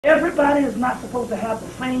Everybody is not supposed to have the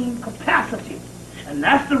same capacity. And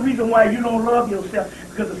that's the reason why you don't love yourself.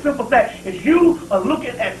 Because the simple fact is you are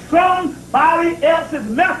looking at somebody else's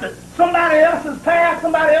method, somebody else's path,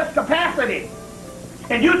 somebody else's capacity.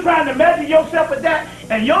 And you're trying to measure yourself with that,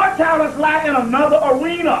 and your talents lie in another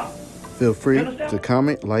arena. Feel free to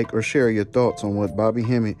comment, like, or share your thoughts on what Bobby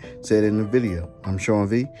Hemmitt said in the video. I'm Sean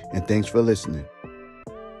V, and thanks for listening.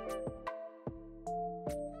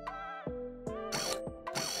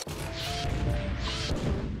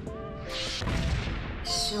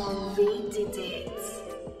 Sean V did it.